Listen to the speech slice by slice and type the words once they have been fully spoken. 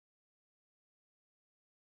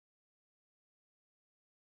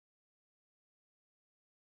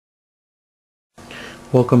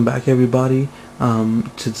Welcome back, everybody, to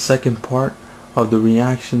the second part of the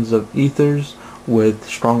reactions of ethers with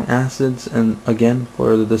strong acids. And again,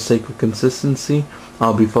 for the sake of consistency,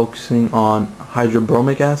 I'll be focusing on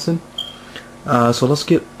hydrobromic acid. So let's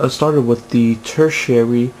get started with the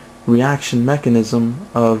tertiary reaction mechanism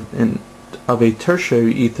of a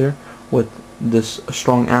tertiary ether with this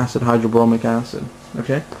strong acid, hydrobromic acid.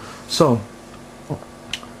 Okay, so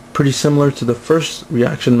pretty similar to the first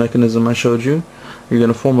reaction mechanism I showed you. You're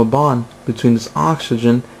going to form a bond between this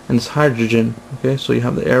oxygen and this hydrogen. Okay, so you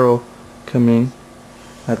have the arrow coming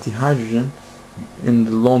at the hydrogen, and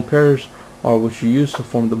the lone pairs are what you use to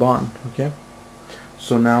form the bond. Okay,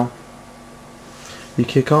 so now you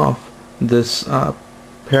kick off this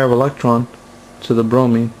pair of electron to the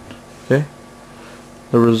bromine. Okay,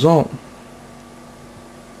 the result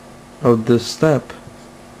of this step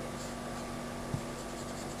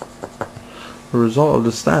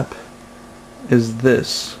is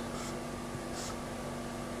this.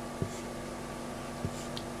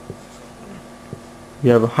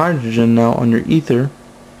 You have a hydrogen now on your ether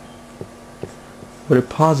with a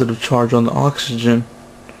positive charge on the oxygen.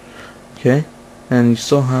 Okay, and you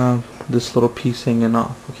still have this little piece hanging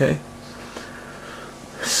off. Okay,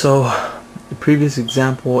 so the previous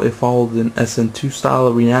example, it followed an SN2 style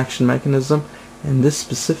of reaction mechanism, and this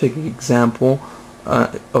specific example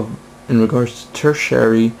in regards to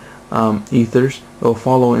tertiary ethers, it will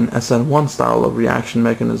follow an SN1 style of reaction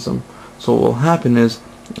mechanism. So what will happen is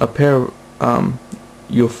a pair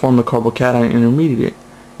you'll form the carbocation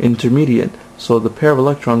intermediate. So the pair of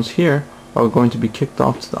electrons here are going to be kicked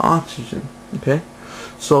off to the oxygen. Okay,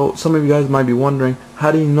 so some of you guys might be wondering,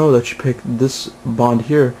 how do you know that you picked this bond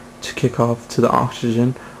here to kick off to the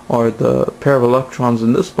oxygen, or the pair of electrons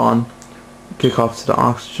in this bond kick off to the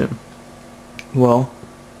oxygen? Well,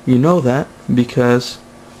 you know that because,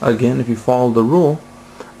 again, if you follow the rule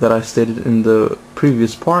that I stated in the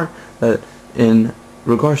previous part, that in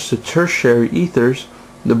regards to tertiary ethers,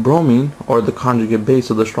 the bromine, or the conjugate base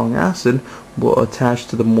of the strong acid, will attach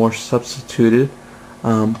to the more substituted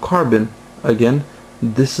carbon. Again,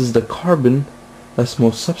 this is the carbon that's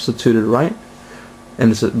most substituted, right?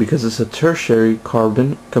 And it's because it's a tertiary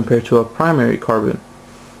carbon compared to a primary carbon.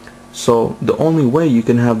 So the only way you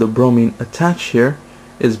can have the bromine attach here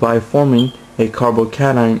is by forming a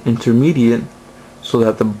carbocation intermediate, so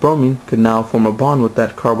that the bromine could now form a bond with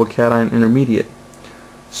that carbocation intermediate.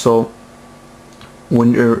 So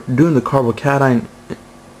when you're doing the carbocation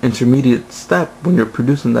intermediate step, when you're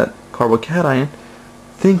producing that carbocation,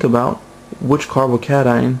 think about which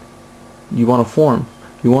carbocation you want to form.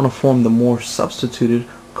 You want to form the more substituted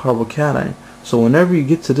carbocation. So whenever you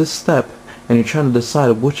get to this step and you're trying to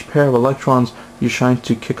decide which pair of electrons you're trying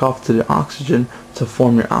to kick off to the oxygen to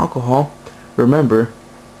form your alcohol, remember,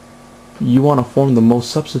 you want to form the most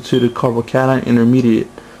substituted carbocation intermediate.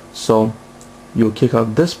 So you'll kick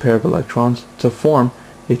off this pair of electrons to form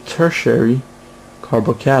a tertiary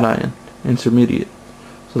carbocation intermediate.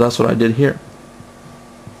 So that's what I did here.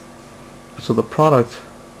 So the product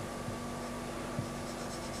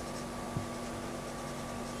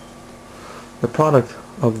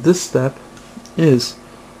of this step is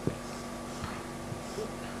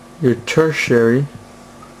your tertiary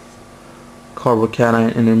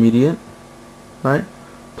carbocation intermediate, right?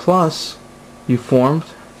 Plus you formed,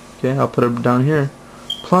 okay, I'll put it down here,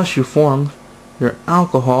 plus you formed your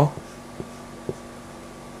alcohol,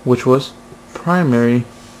 which was primary.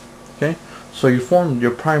 Okay, so you formed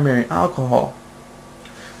your primary alcohol.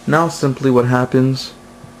 Now simply what happens,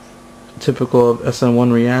 typical of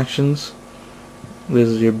SN1 reactions,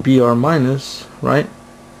 is your Br minus, right,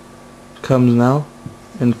 comes now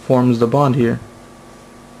and forms the bond here,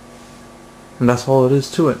 and that's all it is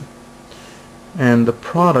to it. And the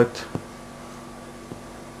product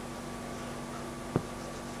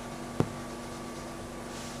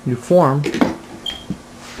you form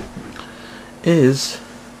is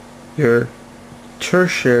your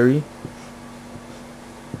tertiary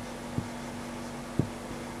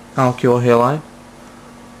alkyl halide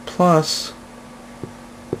plus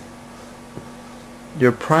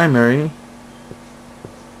your primary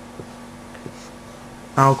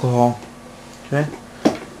alcohol. Okay,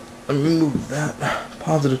 let me move that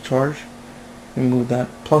positive charge, remove that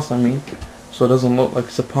plus, so it doesn't look like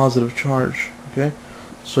it's a positive charge. Okay,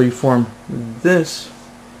 so you form this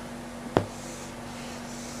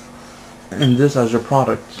and this as your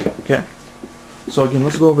product. Okay, so again,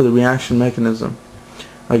 let's go over the reaction mechanism.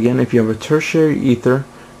 Again, if you have a tertiary ether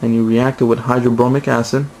and you react it with hydrobromic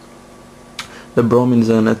acid, the bromine is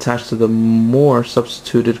then attached to the more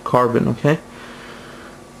substituted carbon. Okay,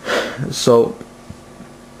 so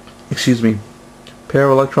pair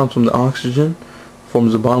of electrons from the oxygen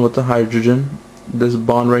forms a bond with the hydrogen. This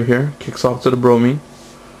bond right here kicks off to the bromine.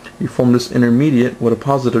 You form this intermediate with a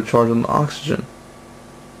positive charge on the oxygen.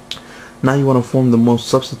 Now you want to form the most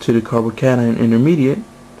substituted carbocation intermediate,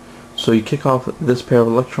 so you kick off this pair of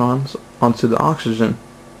electrons onto the oxygen.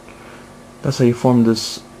 That's how you form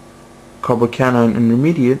this carbocation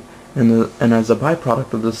intermediate, and as a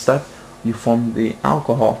byproduct of this step, you form the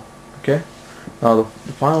alcohol. Okay. Now the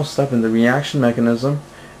final step in the reaction mechanism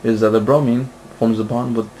is that the bromine forms a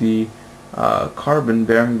bond with the carbon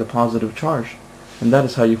bearing the positive charge, and that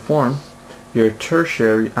is how you form your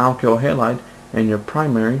tertiary alkyl halide and your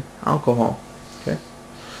primary alcohol. Okay.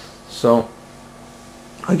 So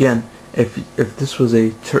again, if this was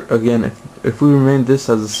a if we remain this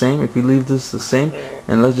as the same, if we leave this the same,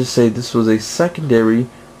 and let's just say this was a secondary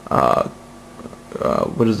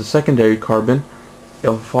what is the secondary carbon,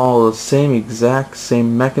 it'll follow the exact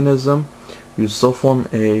same mechanism. You still form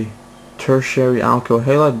a tertiary alkyl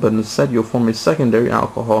halide, but instead you'll form a secondary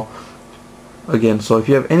alcohol. Again, so if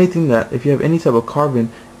you have any type of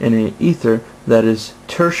carbon in an ether that is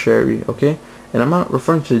tertiary, okay, and I'm not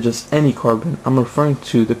referring to just any carbon, I'm referring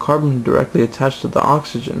to the carbon directly attached to the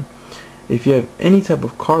oxygen. If you have any type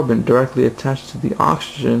of carbon directly attached to the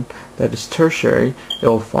oxygen that is tertiary, it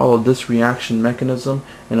will follow this reaction mechanism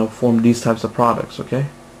and it will form these types of products. Okay,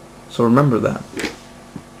 so remember that.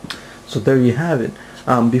 So there you have it.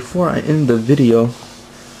 Before I end the video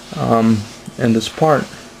and this part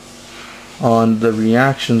on the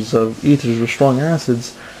reactions of ethers with strong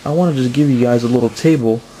acids, I want to just give you guys a little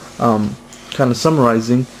table kind of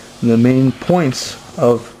summarizing the main points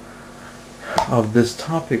of this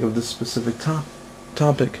topic, of this specific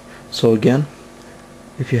topic. So again,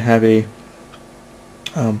 if you have a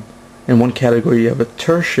in one category you have a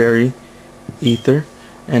tertiary ether,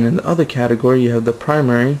 and in the other category you have the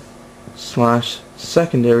primary /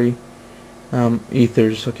 secondary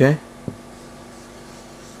ethers. Okay,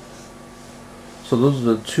 so those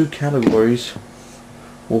are the two categories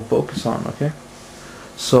we'll focus on. Okay,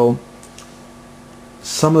 so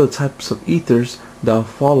some of the types of ethers that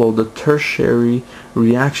follow the tertiary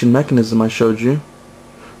reaction mechanism I showed you.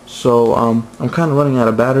 So I'm kind of running out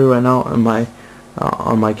of battery right now on my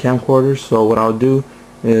camcorder, so what I'll do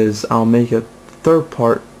is I'll make a third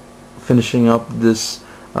part finishing up this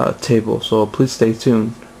table, so please stay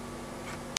tuned.